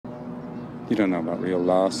You don't know about real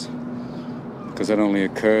loss, because that only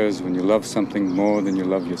occurs when you love something more than you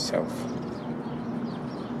love yourself.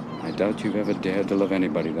 I doubt you've ever dared to love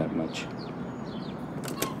anybody that much.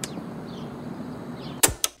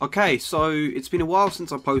 Okay, so it's been a while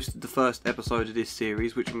since I posted the first episode of this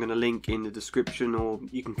series, which I'm going to link in the description, or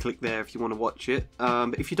you can click there if you want to watch it.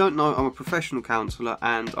 But if you don't know, I'm a professional counsellor,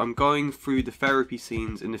 and I'm going through the therapy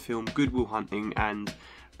scenes in the film Good Will Hunting and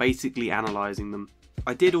basically analysing them.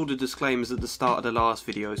 I did all the disclaimers at the start of the last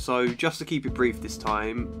video, so just to keep it brief this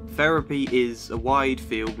time, therapy is a wide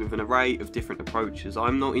field with an array of different approaches.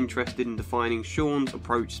 I'm not interested in defining Sean's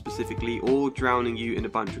approach specifically or drowning you in a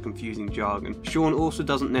bunch of confusing jargon. Sean also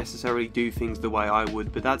doesn't necessarily do things the way I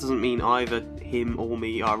would, but that doesn't mean either him or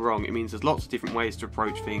me are wrong. It means there's lots of different ways to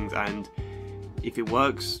approach things, and if it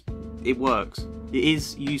works, it works. It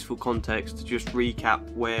is useful context to just recap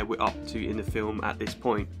where we're up to in the film at this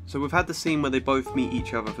point. So we've had the scene where they both meet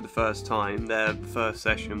each other for the first time, their first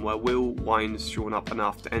session, where Will winds Sean up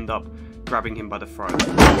enough to end up grabbing him by the throat.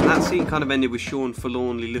 And that scene kind of ended with Sean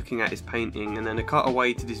forlornly looking at his painting, and then a cut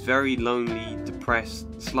away to this very lonely,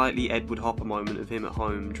 depressed, slightly Edward Hopper moment of him at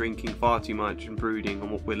home, drinking far too much and brooding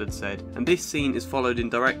on what Will had said. And this scene is followed in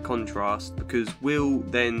direct contrast, because Will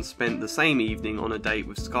then spent the same evening on a date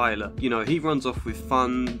with Skylar. You know, he runs off with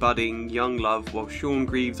fun, budding, young love, while Sean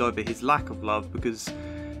grieves over his lack of love because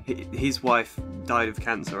his wife died of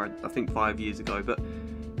cancer, I think 5 years ago. But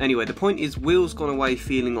anyway, the point is, Will's gone away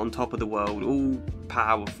feeling on top of the world, all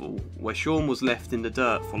powerful, where Sean was left in the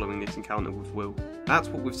dirt following this encounter with Will. That's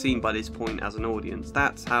what we've seen by this point as an audience.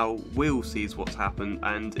 That's how Will sees what's happened,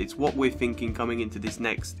 and it's what we're thinking coming into this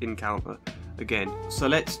next encounter again. So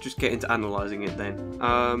let's just get into analysing it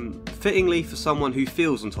then. Fittingly for someone who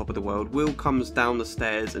feels on top of the world, Will comes down the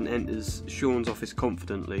stairs and enters Sean's office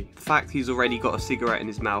confidently. The fact he's already got a cigarette in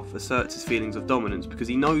his mouth asserts his feelings of dominance, because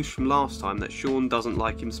he knows from last time that Sean doesn't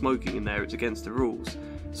like him smoking in there, it's against the rules.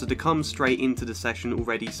 So to come straight into the session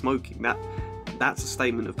already smoking, that's a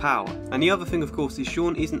statement of power. And the other thing, of course, is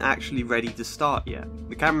Sean isn't actually ready to start yet.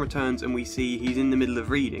 The camera turns and we see he's in the middle of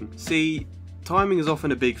reading. See, timing is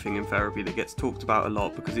often a big thing in therapy that gets talked about a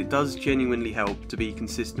lot, because it does genuinely help to be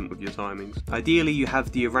consistent with your timings. Ideally, you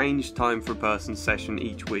have the arranged time for a person's session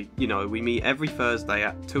each week. You know, we meet every Thursday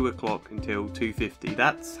at 2 o'clock until 2:50.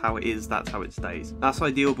 That's how it is, that's how it stays. That's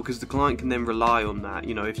ideal because the client can then rely on that.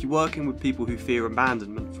 You know, if you're working with people who fear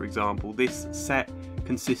abandonment, for example, this set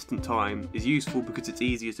consistent time is useful because it's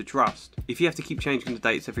easier to trust. If you have to keep changing the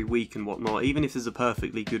dates every week and whatnot, even if there's a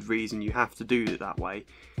perfectly good reason you have to do it that way,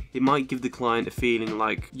 it might give the client a feeling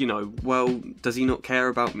like, you know, well, does he not care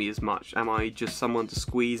about me as much? Am I just someone to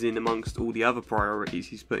squeeze in amongst all the other priorities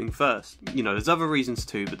he's putting first? You know, there's other reasons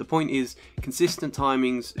too, but the point is, consistent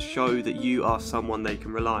timings show that you are someone they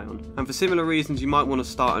can rely on. And for similar reasons, you might want to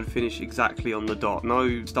start and finish exactly on the dot.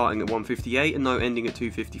 No starting at 1:58 and no ending at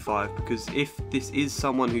 2:55, because if this is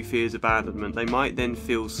someone who fears abandonment, they might then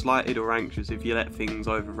feel slighted or anxious if you let things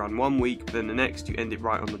overrun one week, then the next you end it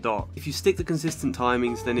right on the dot. If you stick to consistent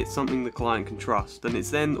timings, then it's something the client can trust, and it's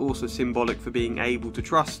then also symbolic for being able to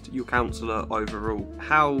trust your counsellor overall.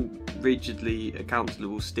 How rigidly a counsellor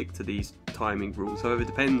will stick to these timing rules, however,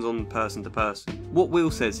 depends on person to person. What Will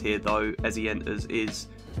says here though, as he enters, is,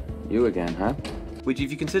 "You again, huh?" Which,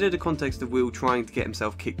 if you consider the context of Will trying to get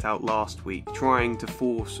himself kicked out last week, trying to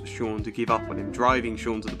force Sean to give up on him, driving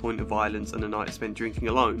Sean to the point of violence and a night spent drinking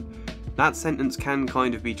alone, that sentence can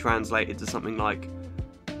kind of be translated to something like,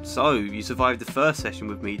 "So, you survived the first session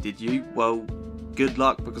with me, did you? Well, good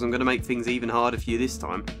luck, because I'm going to make things even harder for you this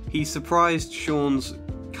time." He's surprised Sean's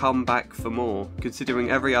come back for more,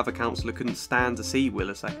 considering every other counsellor couldn't stand to see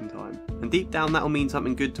Will a second time. And deep down that'll mean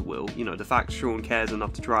something good to Will, you know, the fact Sean cares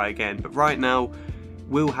enough to try again. But right now,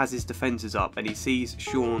 Will has his defences up and he sees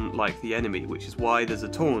Sean like the enemy, which is why there's a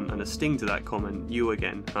taunt and a sting to that comment, "You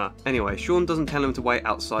again, huh?" Anyway, Sean doesn't tell him to wait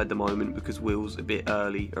outside the moment because Will's a bit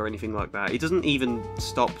early or anything like that. He doesn't even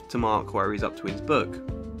stop to mark where he's up to in his book.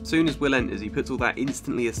 Soon as Will enters, he puts all that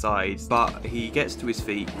instantly aside, but he gets to his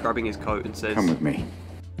feet, grabbing his coat and says, "Come with me."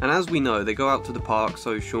 And as we know, they go out to the park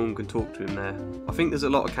so Sean can talk to him there. I think there's a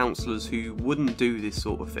lot of counsellors who wouldn't do this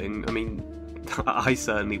sort of thing. I mean, I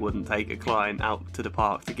certainly wouldn't take a client out to the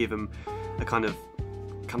park to give him a kind of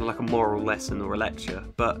like a moral lesson or a lecture.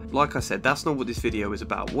 But like I said, that's not what this video is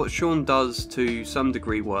about. What Sean does to some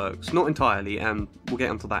degree works, not entirely, and we'll get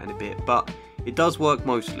onto that in a bit, but it does work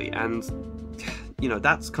mostly, and you know,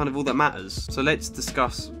 that's kind of all that matters. So let's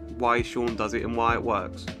discuss why Sean does it and why it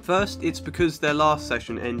works. First, it's because their last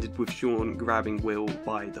session ended with Sean grabbing Will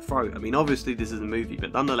by the throat. I mean, obviously this is a movie,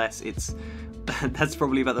 but nonetheless, that's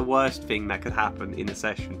probably about the worst thing that could happen in a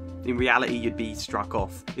session. In reality, you'd be struck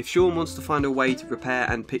off. If Sean wants to find a way to repair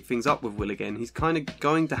and pick things up with Will again, he's kind of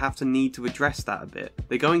going to need to address that a bit.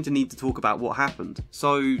 They're going to need to talk about what happened.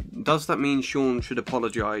 So, does that mean Sean should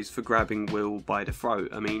apologise for grabbing Will by the throat?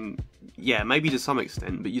 I mean, yeah, maybe to some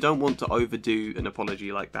extent, but you don't want to overdo an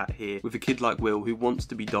apology like that here with a kid like Will who wants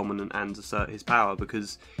to be dominant and assert his power,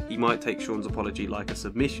 because he might take Sean's apology like a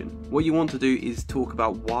submission. What you want to do is talk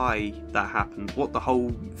about why that happened, what the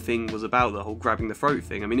whole thing was about, the whole grabbing the throat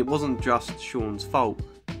thing. I mean, it wasn't just Sean's fault.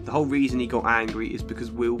 The whole reason he got angry is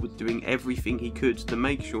because Will was doing everything he could to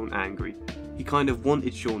make Sean angry. He kind of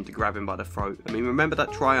wanted Sean to grab him by the throat. I mean, remember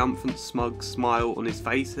that triumphant, smug smile on his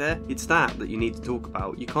face there? It's that you need to talk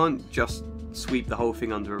about. You can't just sweep the whole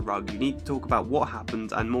thing under a rug. You need to talk about what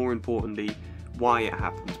happened and, more importantly, why it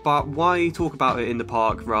happened. But why talk about it in the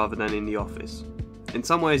park rather than in the office? In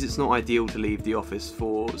some ways, it's not ideal to leave the office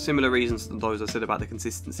for similar reasons to those I said about the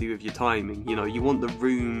consistency with your timing. You know, you want the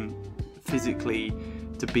room physically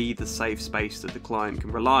to be the safe space that the client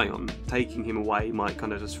can rely on. Taking him away might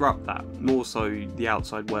kind of disrupt that. More so, the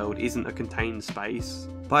outside world isn't a contained space.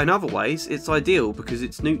 But in other ways, it's ideal because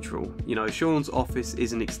it's neutral. You know, Sean's office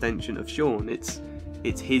is an extension of Sean. It's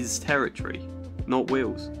his territory, not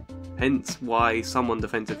Will's. Hence why someone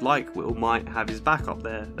defensive like Will might have his back up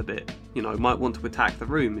there a bit. You know, might want to attack the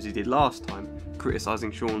room as he did last time,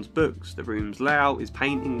 criticising Sean's books, the room's layout, his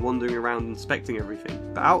painting, wandering around inspecting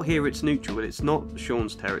everything. But out here it's neutral, it's not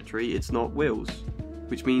Sean's territory, it's not Will's.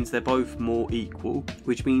 Which means they're both more equal,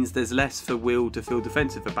 which means there's less for Will to feel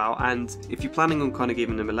defensive about, and if you're planning on kind of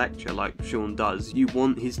giving him a lecture like Sean does, you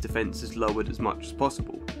want his defences lowered as much as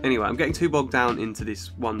possible. Anyway, I'm getting too bogged down into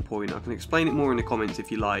this one point. I can explain it more in the comments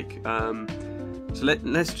if you like. So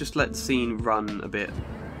let's just let the scene run a bit.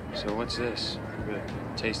 So what's this?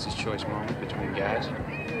 A taster's choice moment between guys?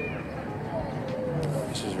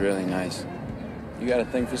 This is really nice. You got a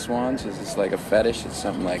thing for swans? Is this like a fetish? It's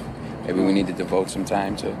something like maybe we need to devote some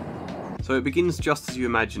time to? So it begins just as you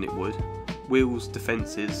imagine it would. Will's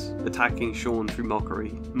defences, attacking Sean through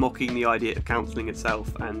mockery, mocking the idea of counselling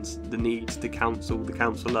itself and the need to counsel the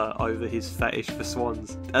counsellor over his fetish for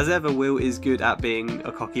swans. As ever, Will is good at being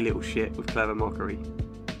a cocky little shit with clever mockery.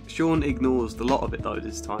 Sean ignores the lot of it though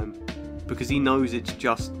this time, because he knows it's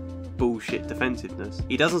just bullshit defensiveness.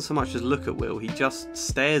 He doesn't so much as look at Will, he just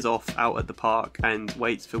stares off out at the park and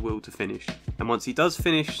waits for Will to finish. And once he does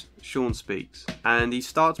finish, Sean speaks, and he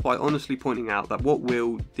starts by honestly pointing out that what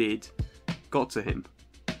Will did got to him.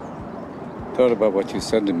 Thought about what you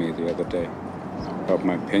said to me the other day, about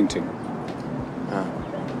my painting.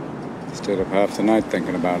 Stayed up half the night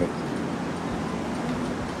thinking about it.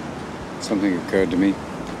 Something occurred to me.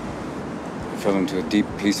 I fell into a deep,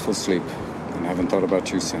 peaceful sleep, and haven't thought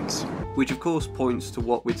about you since. Which of course points to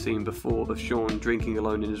what we'd seen before of Sean drinking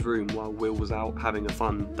alone in his room while Will was out having a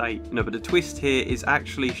fun date. No, but the twist here is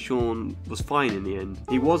actually Sean was fine in the end.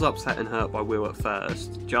 He was upset and hurt by Will at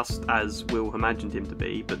first, just as Will imagined him to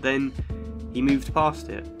be, but then he moved past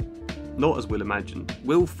it. Not as Will imagined.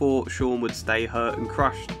 Will thought Sean would stay hurt and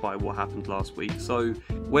crushed by what happened last week, so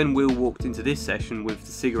when Will walked into this session with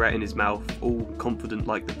the cigarette in his mouth, all confident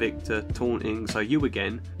like the victor, taunting, "So you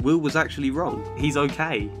again," Will was actually wrong. He's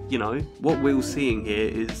okay, you know. What Will's seeing here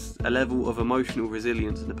is a level of emotional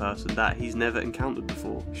resilience in the person that he's never encountered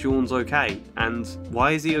before. Sean's okay, and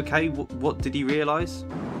why is he okay? What did he realise?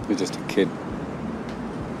 You're just a kid.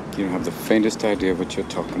 You don't have the faintest idea what you're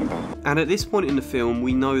talking about. And at this point in the film,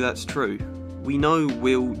 we know that's true. We know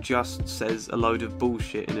Will just says a load of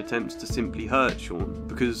bullshit in attempts to simply hurt Sean,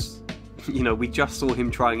 because, you know, we just saw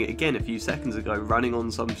him trying it again a few seconds ago, running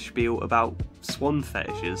on some spiel about swan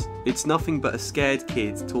fetishes. It's nothing but a scared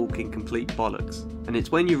kid talking complete bollocks. And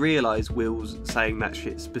it's when you realise Will's saying that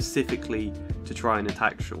shit specifically to try and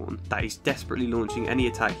attack Sean, that he's desperately launching any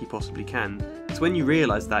attack he possibly can. It's when you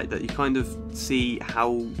realise that you kind of see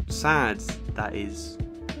how sad that is.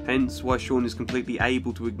 Hence why Sean is completely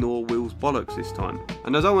able to ignore Will's bollocks this time.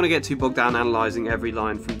 And I don't want to get too bogged down analysing every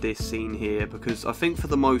line from this scene here, because I think for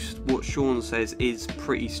the most what Sean says is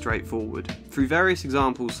pretty straightforward. Through various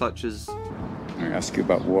examples such as... I ask you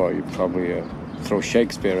about war, you probably throw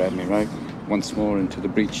Shakespeare at me, right? Once more into the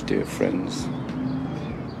breach, dear friends.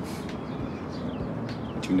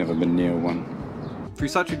 But you've never been near one. Through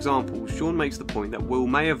such examples, Sean makes the point that Will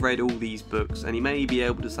may have read all these books and he may be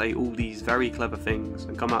able to say all these very clever things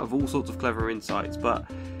and come out with all sorts of clever insights, but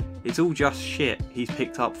it's all just shit he's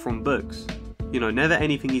picked up from books. You know, never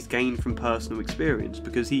anything he's gained from personal experience,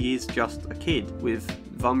 because he is just a kid with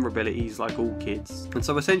vulnerabilities like all kids. And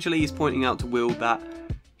so essentially he's pointing out to Will that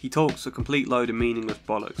he talks a complete load of meaningless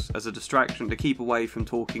bollocks as a distraction to keep away from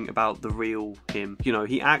talking about the real him. You know,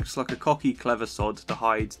 he acts like a cocky, clever sod to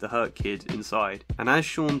hide the hurt kid inside. And as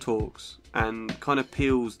Sean talks and kind of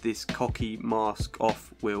peels this cocky mask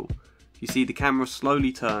off Will, you see the camera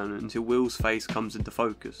slowly turn until Will's face comes into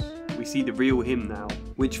focus. We see the real him now,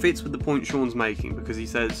 which fits with the point Sean's making because he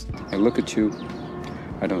says, I look at you,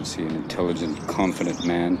 I don't see an intelligent, confident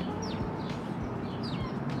man.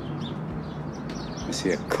 I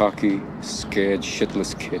see a cocky, scared,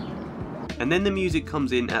 shitless kid. And then the music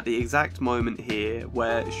comes in at the exact moment here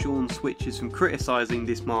where Sean switches from criticising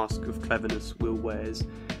this mask of cleverness Will wears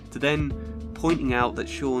to then pointing out that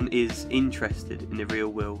Sean is interested in the real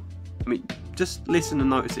Will. I mean, just listen and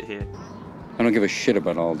notice it here. I don't give a shit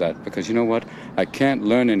about all that, because you know what? I can't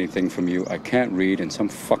learn anything from you. I can't read in some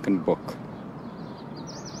fucking book.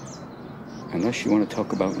 Unless you want to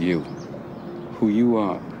talk about you, who you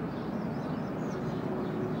are.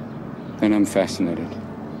 Then I'm fascinated.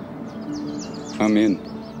 I'm in.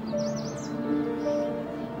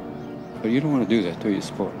 But you don't want to do that, do you,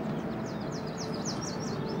 sport?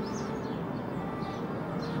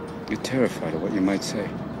 You're terrified of what you might say.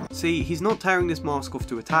 See, he's not tearing this mask off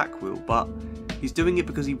to attack Will, but he's doing it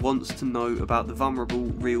because he wants to know about the vulnerable,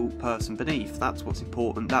 real person beneath. That's what's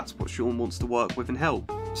important, that's what Sean wants to work with and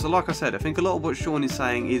help. So like I said, I think a lot of what Sean is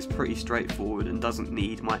saying is pretty straightforward and doesn't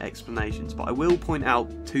need my explanations, but I will point out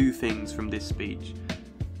two things from this speech.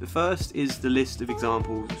 The first is the list of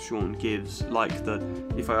examples Sean gives, like the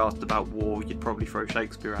if I asked about war, you'd probably throw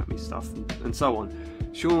Shakespeare at me stuff, and so on.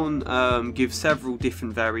 Sean gives several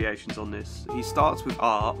different variations on this. He starts with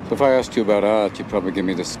art. If I asked you about art, you'd probably give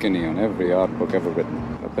me the skinny on every art book ever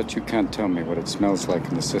written. I bet you can't tell me what it smells like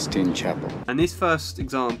in the Sistine Chapel. And this first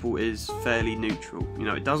example is fairly neutral. You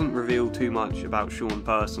know, it doesn't reveal too much about Sean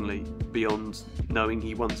personally, beyond knowing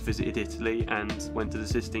he once visited Italy and went to the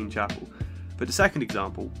Sistine Chapel. But the second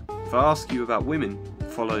example, if I ask you about women,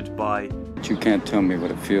 followed by, But you can't tell me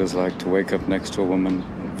what it feels like to wake up next to a woman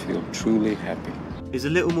and feel truly happy. is a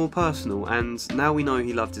little more personal, and now we know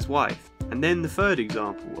he loved his wife. And then the third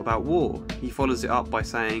example, about war, he follows it up by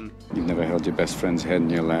saying, You've never held your best friend's head in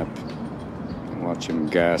your lap and watch him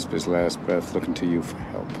gasp his last breath looking to you for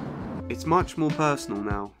help. It's much more personal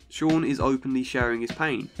now. Sean is openly sharing his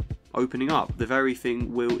pain, opening up, the very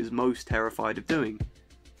thing Will is most terrified of doing.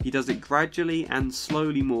 He does it gradually and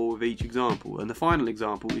slowly more with each example, and the final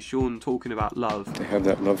example is Sean talking about love. To have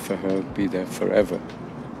that love for her be there forever,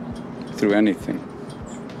 through anything,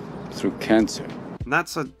 through cancer. And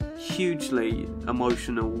that's a hugely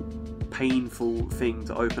emotional, painful thing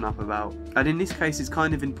to open up about. And in this case, it's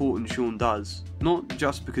kind of important Sean does. Not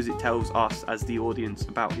just because it tells us as the audience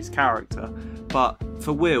about his character, but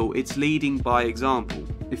for Will, it's leading by example.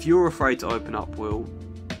 If you're afraid to open up, Will,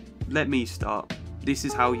 let me start. This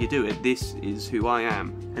is how you do it, this is who I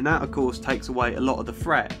am. And that of course takes away a lot of the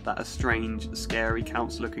threat that a strange, scary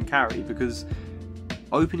counsellor can carry, because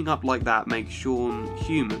opening up like that makes Sean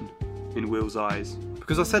human in Will's eyes.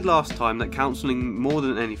 Because I said last time that counselling more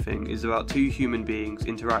than anything is about two human beings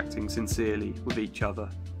interacting sincerely with each other.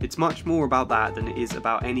 It's much more about that than it is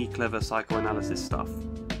about any clever psychoanalysis stuff.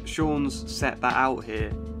 Sean's set that out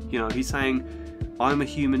here. You know, he's saying, I'm a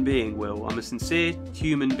human being, Will. I'm a sincere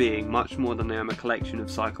human being, much more than I am a collection of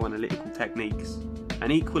psychoanalytical techniques.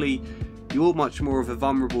 And equally, you're much more of a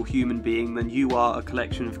vulnerable human being than you are a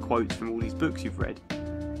collection of quotes from all these books you've read.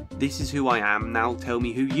 This is who I am, now tell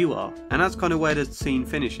me who you are. And that's kind of where the scene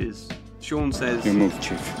finishes. Sean says, Your move,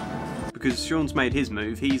 Chief. Because Sean's made his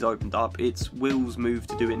move, he's opened up, it's Will's move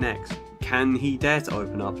to do it next. Can he dare to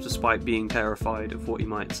open up despite being terrified of what he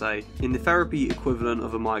might say? In the therapy equivalent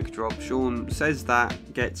of a mic drop, Sean says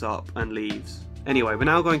that, gets up and leaves. Anyway, we're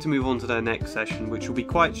now going to move on to their next session, which will be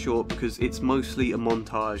quite short because it's mostly a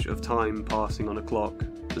montage of time passing on a clock.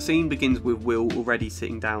 The scene begins with Will already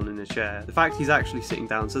sitting down in a chair. The fact he's actually sitting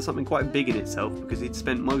down says something quite big in itself, because he'd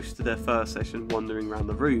spent most of their first session wandering around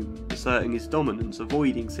the room, asserting his dominance,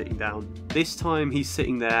 avoiding sitting down. This time he's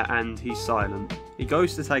sitting there and he's silent. He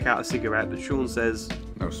goes to take out a cigarette, but Sean says,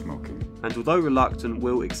 No smoking. And although reluctant,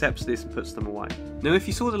 Will accepts this and puts them away. Now if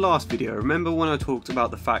you saw the last video, remember when I talked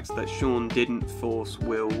about the fact that Sean didn't force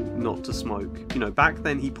Will not to smoke? You know, back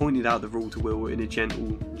then he pointed out the rule to Will in a gentle,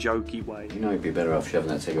 jokey way. You know you'd be better off shoving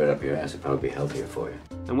that cigarette up your ass, it'd probably be healthier for you.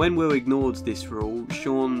 And when Will ignored this rule,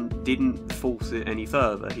 Sean didn't force it any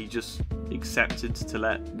further, he just accepted to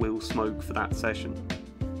let Will smoke for that session.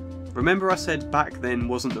 Remember I said back then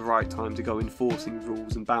wasn't the right time to go enforcing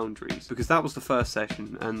rules and boundaries, because that was the first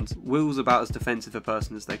session and Will's about as defensive a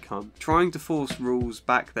person as they come. Trying to force rules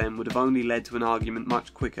back then would have only led to an argument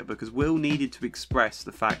much quicker, because Will needed to express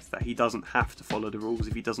the fact that he doesn't have to follow the rules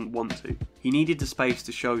if he doesn't want to. He needed the space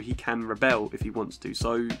to show he can rebel if he wants to,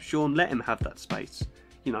 so Sean let him have that space.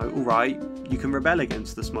 You know, alright, you can rebel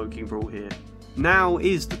against the smoking rule here. Now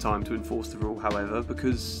is the time to enforce the rule, however,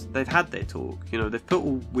 because they've had their talk. You know, they've put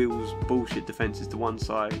all Will's bullshit defences to one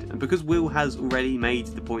side, and because Will has already made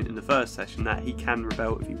the point in the first session that he can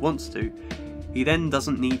rebel if he wants to, he then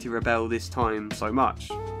doesn't need to rebel this time so much.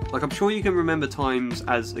 Like, I'm sure you can remember times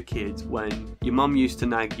as a kid when your mum used to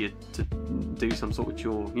nag you to do some sort of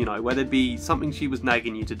chore, you know, where there'd be something she was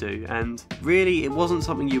nagging you to do, and really it wasn't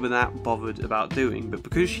something you were that bothered about doing, but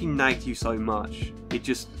because she nagged you so much, it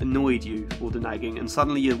just annoyed you, all the nagging, and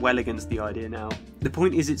suddenly you're well against the idea now. The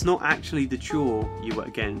point is, it's not actually the chore you were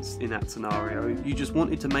against in that scenario, you just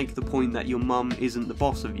wanted to make the point that your mum isn't the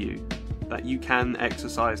boss of you, that you can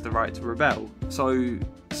exercise the right to rebel. So,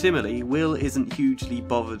 similarly, Will isn't hugely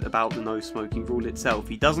bothered about the no smoking rule itself.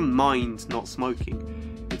 He doesn't mind not smoking.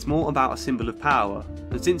 It's more about a symbol of power,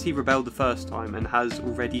 and since he rebelled the first time and has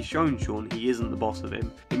already shown Sean he isn't the boss of him,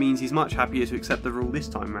 it means he's much happier to accept the rule this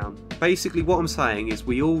time round. Basically what I'm saying is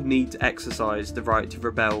we all need to exercise the right to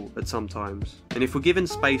rebel at some times, and if we're given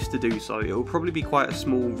space to do so, it will probably be quite a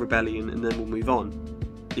small rebellion and then we'll move on.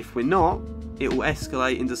 If we're not, it will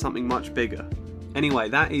escalate into something much bigger. Anyway,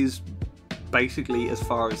 that is basically as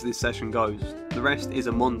far as this session goes. The rest is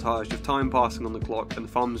a montage of time passing on the clock and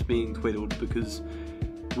thumbs being twiddled because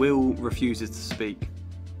Will refuses to speak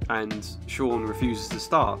and Sean refuses to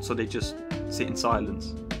start, so they just sit in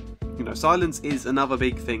silence. You know, silence is another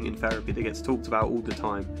big thing in therapy that gets talked about all the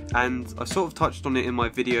time, and I sort of touched on it in my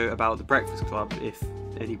video about the Breakfast Club, if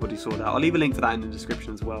anybody saw that. I'll leave a link for that in the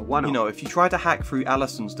description as well. Why not? You know, if you try to hack through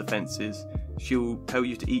Alison's defences, she'll tell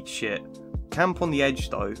you to eat shit. Camp on the edge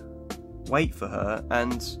though, wait for her,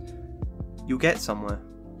 and you'll get somewhere.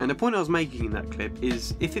 And the point I was making in that clip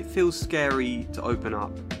is, if it feels scary to open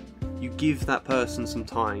up, you give that person some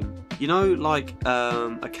time. You know, like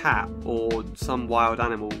a cat or some wild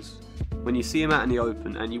animals, when you see them out in the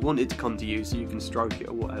open and you want it to come to you so you can stroke it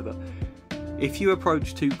or whatever, if you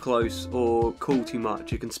approach too close or call too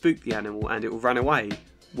much, it can spook the animal and it will run away.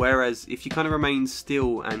 Whereas if you kind of remain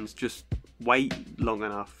still and just wait long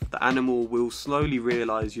enough, the animal will slowly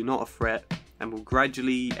realise you're not a threat and will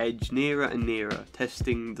gradually edge nearer and nearer,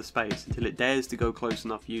 testing the space until it dares to go close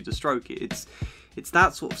enough for you to stroke it. It's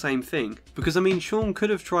that sort of same thing. Because I mean, Sean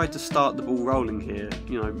could have tried to start the ball rolling here,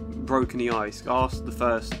 you know, broken the ice, asked the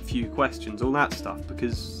first few questions, all that stuff,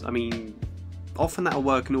 because I mean, often that'll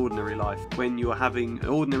work in ordinary life. When you're having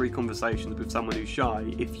ordinary conversations with someone who's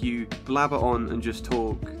shy, if you blabber on and just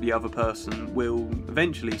talk, the other person will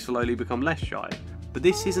eventually slowly become less shy. But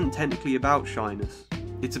this isn't technically about shyness.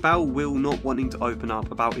 It's about Will not wanting to open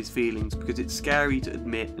up about his feelings because it's scary to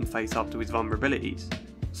admit and face up to his vulnerabilities.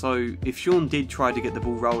 So if Sean did try to get the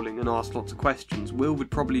ball rolling and ask lots of questions, Will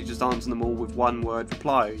would probably just answer them all with one-word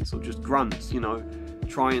replies or just grunts, you know,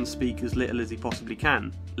 try and speak as little as he possibly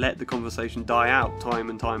can, let the conversation die out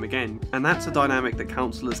time and time again. And that's a dynamic that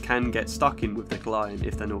counsellors can get stuck in with their client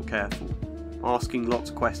if they're not careful. Asking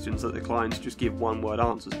lots of questions that the clients just give one-word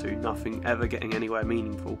answers to, nothing ever getting anywhere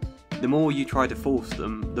meaningful. The more you try to force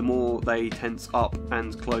them, the more they tense up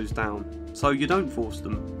and close down. So you don't force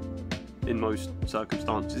them in most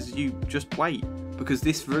circumstances, you just wait. Because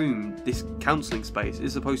this room, this counselling space,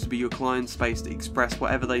 is supposed to be your client's space to express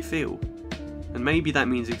whatever they feel. And maybe that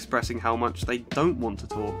means expressing how much they don't want to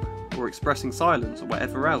talk, or expressing silence or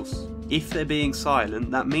whatever else. If they're being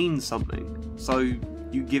silent, that means something. So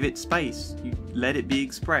you give it space, you let it be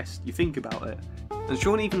expressed, you think about it. And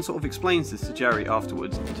Sean even sort of explains this to Jerry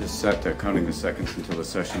afterwards. He just sat there counting the seconds until the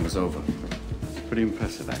session was over. Pretty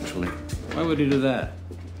impressive, actually. Why would he do that?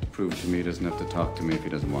 Prove to me he doesn't have to talk to me if he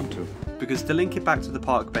doesn't want to. Because to link it back to the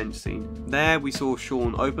park bench scene, there we saw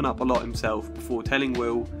Sean open up a lot himself before telling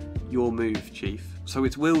Will, "Your move, Chief." So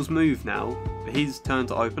it's Will's move now, his turn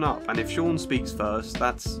to open up, and if Sean speaks first,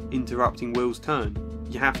 that's interrupting Will's turn.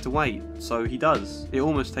 You have to wait, so he does. It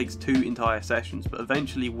almost takes 2 entire sessions, but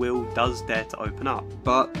eventually Will does dare to open up.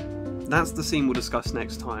 But that's the scene we'll discuss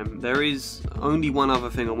next time. There is only one other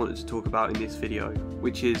thing I wanted to talk about in this video,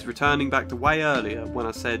 which is returning back to way earlier when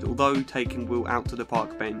I said although taking Will out to the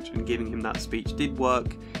park bench and giving him that speech did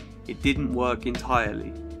work, it didn't work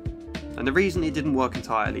entirely. And the reason it didn't work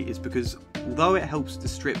entirely is because although it helps to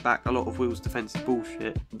strip back a lot of Will's defensive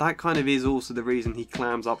bullshit, that kind of is also the reason he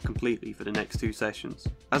clams up completely for the next 2 sessions.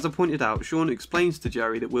 As I pointed out, Sean explains to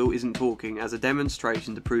Jerry that Will isn't talking as a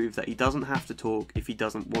demonstration to prove that he doesn't have to talk if he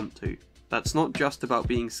doesn't want to. That's not just about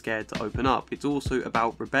being scared to open up, it's also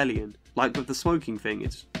about rebellion. Like with the smoking thing,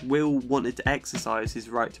 it's Will wanted to exercise his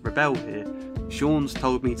right to rebel here. Sean's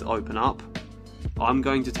told me to open up. I'm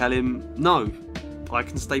going to tell him, no, I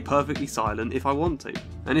can stay perfectly silent if I want to.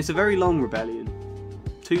 And it's a very long rebellion.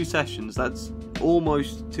 2 sessions, that's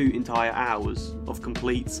almost 2 entire hours of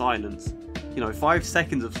complete silence. You know, 5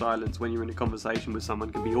 seconds of silence when you're in a conversation with someone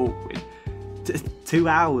can be awkward. 2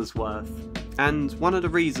 hours worth. And one of the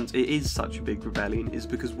reasons it is such a big rebellion is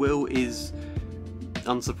because Will is,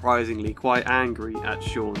 unsurprisingly, quite angry at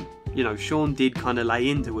Sean. You know, Sean did kind of lay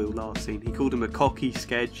into Will last scene. He called him a cocky,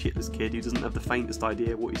 scared, shitless kid who doesn't have the faintest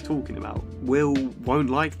idea what he's talking about. Will won't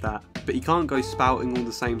like that, but he can't go spouting all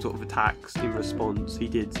the same sort of attacks in response he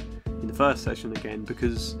did in the first session again,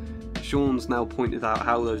 because Sean's now pointed out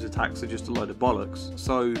how those attacks are just a load of bollocks.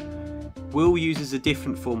 So Will uses a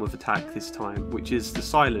different form of attack this time, which is the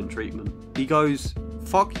silent treatment. He goes,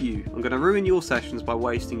 fuck you, I'm going to ruin your sessions by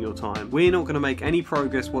wasting your time. We're not going to make any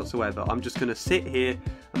progress whatsoever. I'm just going to sit here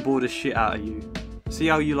and bore the shit out of you. See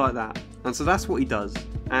how you like that? And so that's what he does.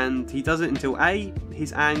 And he does it until A,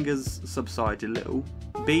 his anger's subsided a little,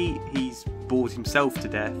 B, he's bored himself to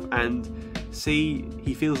death, and C,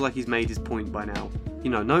 he feels like he's made his point by now. You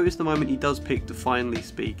know, notice the moment he does pick to finally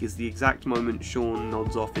speak is the exact moment Sean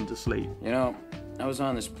nods off into sleep. You know, I was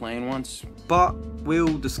on this plane once. But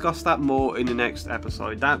we'll discuss that more in the next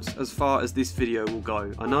episode. That's as far as this video will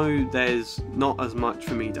go. I know there's not as much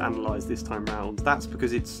for me to analyse this time round. That's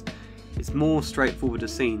because it's more straightforward a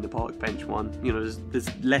scene, the park bench one. You know,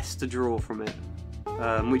 there's less to draw from it.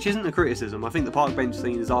 Which isn't a criticism. I think the park bench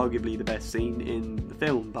scene is arguably the best scene in the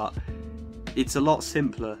film, but it's a lot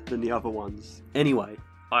simpler than the other ones. Anyway,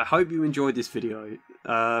 I hope you enjoyed this video.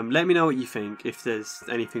 Let me know what you think. If there's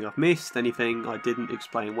anything I've missed, anything I didn't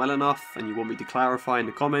explain well enough, and you want me to clarify in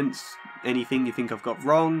the comments, anything you think I've got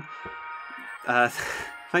wrong.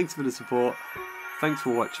 Thanks for the support, thanks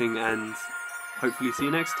for watching, and hopefully see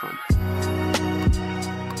you next time.